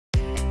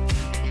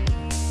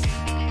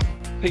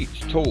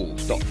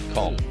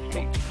peachstools.com.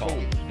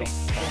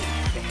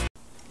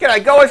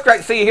 G'day guys, great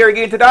to see you here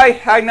again today.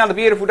 Hey, another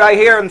beautiful day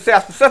here in the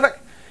South Pacific.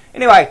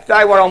 Anyway,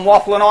 today what I'm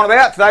waffling on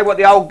about, today what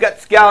the old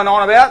git's going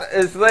on about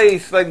is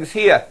these things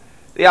here.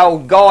 The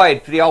old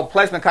guide for the old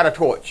plasma cutter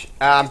torch,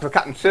 for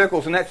cutting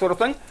circles and that sort of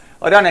thing.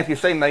 I don't know if you've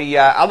seen the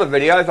other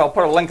videos, I'll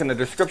put a link in the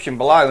description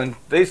below, and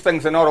these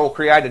things are not all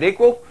created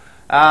equal.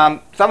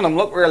 Some of them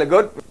look really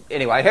good.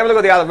 Anyway, have a look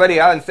at the other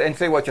video and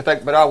see what you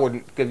think, but I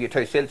wouldn't give you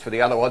 2 cents for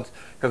the other ones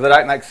because they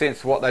don't make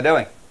sense for what they're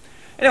doing.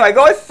 Anyway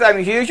guys, same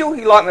as usual,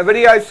 you like my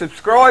videos,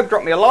 subscribe,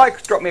 drop me a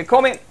like, drop me a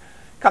comment,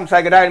 come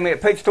say good day to me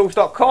at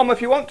peachstools.com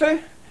if you want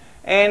to,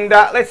 and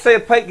let's see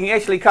if Pete can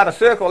actually cut a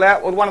circle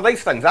out with one of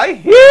these things,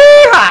 eh?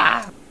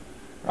 Yeah!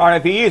 Right,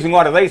 if you're using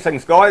one of these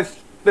things guys,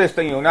 first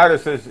thing you'll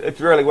notice is it's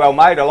really well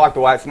made. I like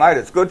the way it's made,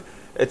 it's good.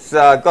 It's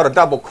got a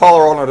double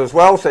collar on it as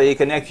well, so you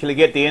can actually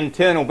get the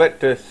internal bit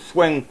to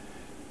swing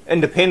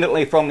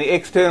independently from the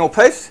external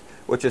piece,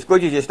 which is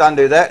good. You just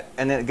undo that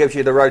and then it gives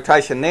you the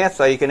rotation there,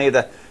 so you can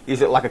either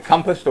use it like a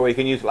compass or you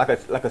can use it like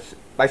a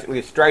basically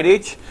a straight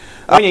edge.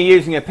 When you're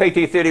using a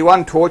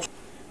PT31 torch,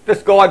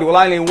 this guide will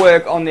only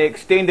work on the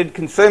extended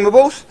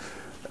consumables.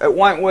 It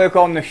won't work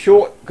on the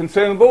short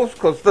consumables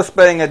because this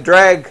being a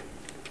drag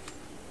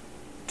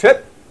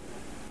tip,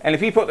 and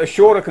if you put the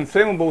shorter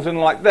consumables in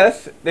like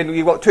this, then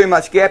you've got too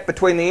much gap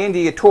between the end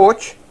of your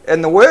torch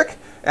and the work,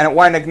 and it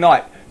won't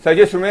ignite. So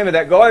just remember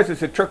that guys,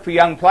 it's a trick for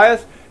young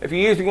players. If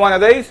you're using one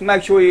of these,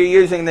 make sure you're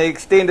using the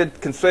extended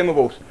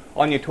consumables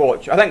on your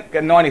torch. I think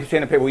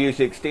 90% of people use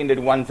the extended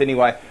ones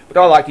anyway, but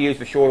I like to use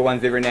the shorter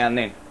ones every now and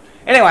then.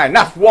 Anyway,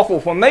 enough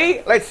waffle from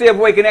me. Let's see if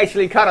we can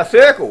actually cut a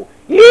circle.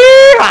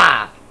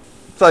 Yeah!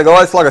 So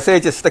guys, like I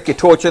said, just stick your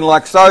torch in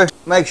like so.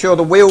 Make sure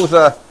the wheels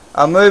are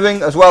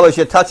moving as well as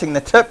you're touching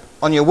the tip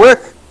on your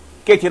work.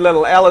 Get your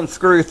little Allen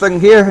screw thing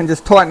here and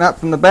just tighten up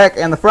from the back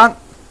and the front.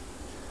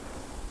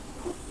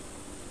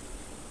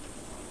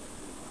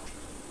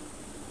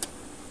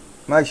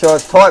 Make sure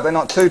it's tight but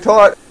not too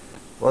tight.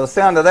 Well, the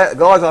sound of that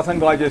guys, I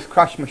think I just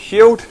crushed my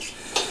shield.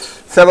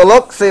 Let's have a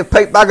look, see if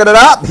Pete buggered it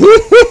up.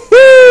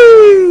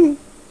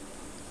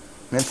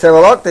 Let's have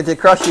a look, did you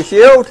crush your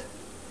shield?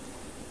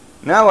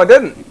 No, I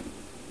didn't.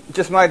 It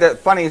just made that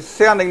funny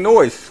sounding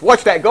noise.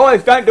 Watch that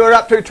guys, don't do it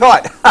up too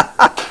tight.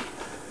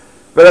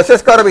 But it's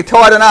just got to be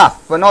tight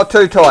enough, but not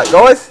too tight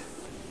guys.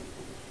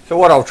 So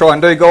what I'll try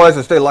and do guys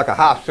is do like a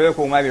half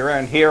circle maybe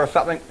around here or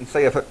something and see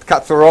if it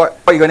cuts alright.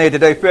 What you're going to need to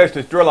do first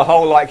is drill a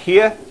hole like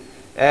here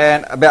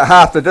and about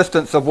half the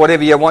distance of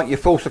whatever you want your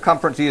full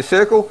circumference of your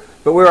circle,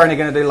 but we're only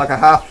going to do like a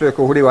half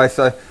circle anyway,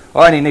 so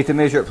I only need to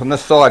measure it from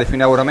this side if you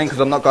know what I mean, because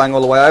I'm not going all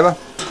the way over.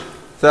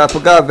 So if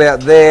we go about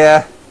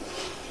there,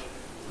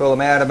 pull them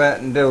out a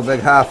bit and do a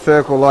big half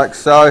circle like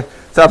so.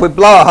 So if we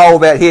blow a hole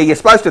about here, you're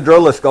supposed to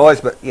drill this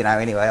guys, but you know,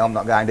 anyway, I'm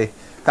not going to,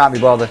 can't be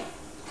bothered.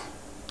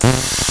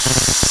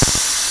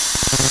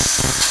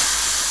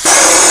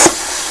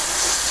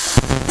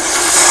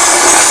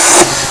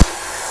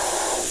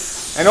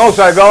 And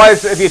also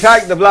guys, if you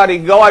take the bloody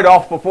guide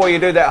off before you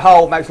do that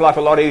hole, it makes life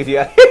a lot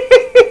easier.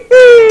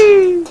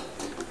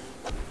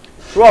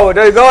 So what we'll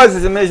do guys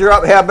is to measure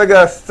up how big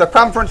a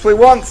circumference we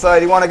want. So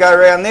do you want to go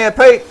around there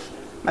Pete?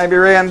 Maybe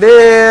around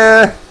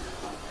there,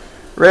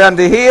 round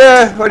to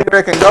here. What do you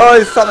reckon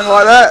guys? Something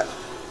like that.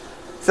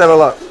 Let's have a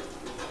look.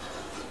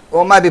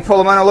 Or maybe pull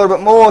them in a little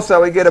bit more so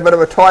we get a bit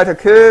of a tighter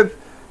curve.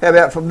 How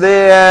about from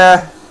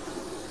there,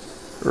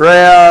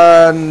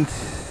 round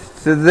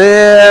to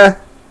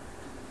there.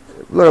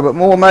 A little bit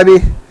more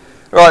maybe.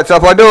 Right, so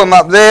if I do them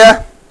up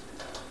there,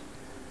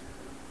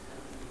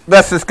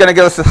 this is going to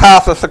give us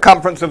half the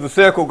circumference of the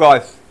circle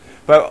guys.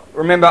 But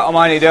remember, I'm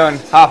only doing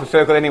half a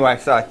circle anyway,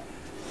 so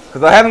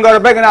because I haven't got a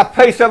big enough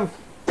piece of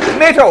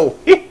metal.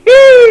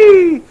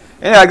 Anyway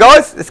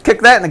guys, let's kick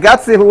that in the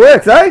guts, see if it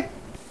works, eh?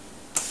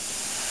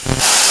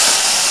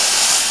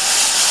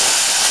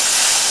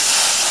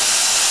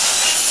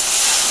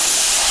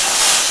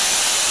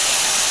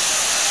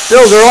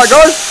 Feels alright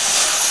guys.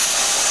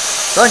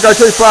 Don't go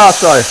too fast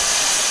though.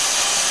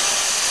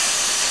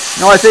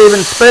 Nice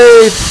even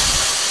speed.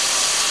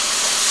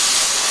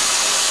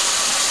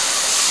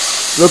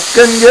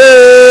 Looking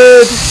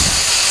good.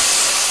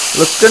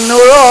 Looking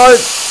alright.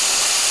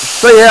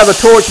 See how the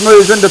torch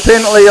moves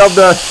independently of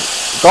the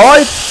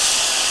guide.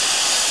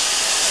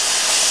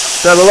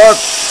 Let's have a look.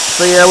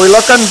 See how we're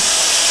looking.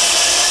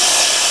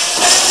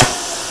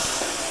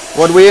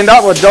 What do we end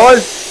up with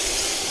guys?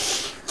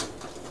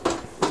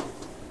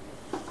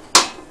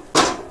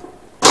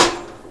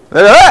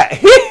 Look at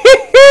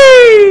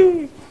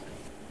that!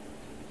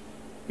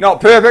 Not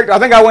perfect. I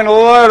think I went a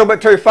little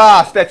bit too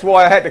fast. That's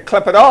why I had to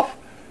clip it off.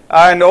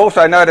 And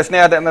also notice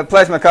now that my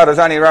plasma cutter is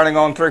only running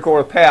on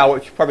 3/4 power,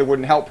 which probably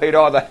wouldn't help Pete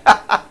either.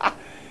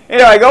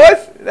 Anyway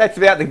guys, that's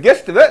about the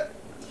gist of it.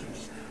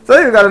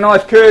 So we've got a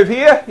nice curve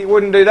here. You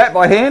wouldn't do that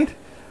by hand.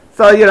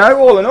 So you know,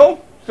 all in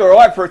all, it's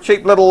alright for a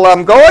cheap little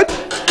guide.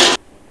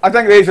 I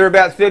think these are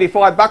about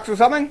 35 bucks or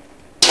something.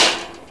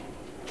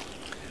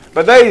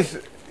 But these,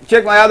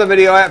 check my other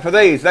video out for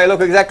these. They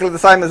look exactly the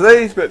same as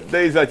these, but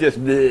these are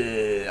just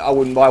bleh. I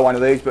wouldn't buy one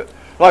of these, but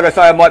Like I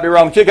say, I might be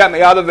wrong. Check out my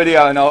other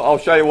video and I'll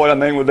show you what I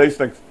mean with these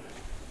things.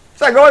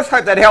 So guys,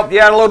 hope that helped you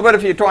out a little bit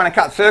if you're trying to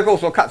cut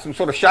circles or cut some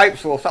sort of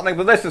shapes or something.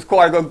 But this is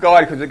quite a good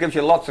guide because it gives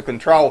you lots of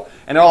control.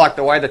 And I like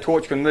the way the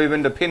torch can move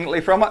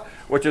independently from it,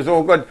 which is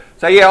all good.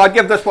 So yeah, I'd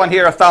give this one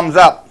here a thumbs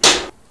up.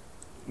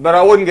 But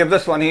I wouldn't give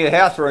this one here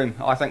house room.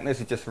 I think this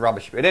is just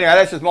rubbish. But anyway,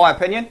 that's just my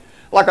opinion.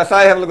 Like I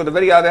say, have a look at the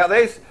video about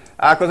these.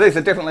 Because these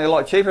are definitely a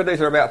lot cheaper.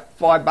 These are about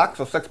 $5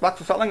 or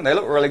 $6 or something. They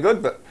look really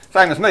good, but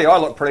same as me, I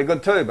look pretty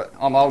good too, but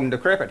I'm old and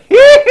decrepit.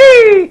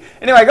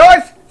 Anyway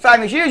guys,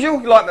 same as usual,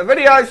 if you like my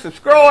videos,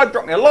 subscribe,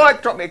 drop me a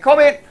like, drop me a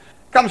comment.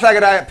 Come say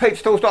good day at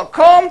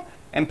pete'stools.com,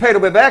 and Pete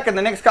will be back in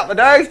the next couple of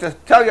days to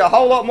tell you a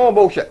whole lot more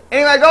bullshit.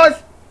 Anyway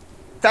guys,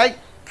 take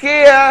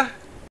care.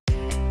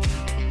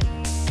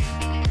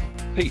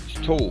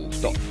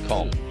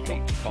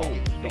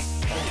 pete'stools.com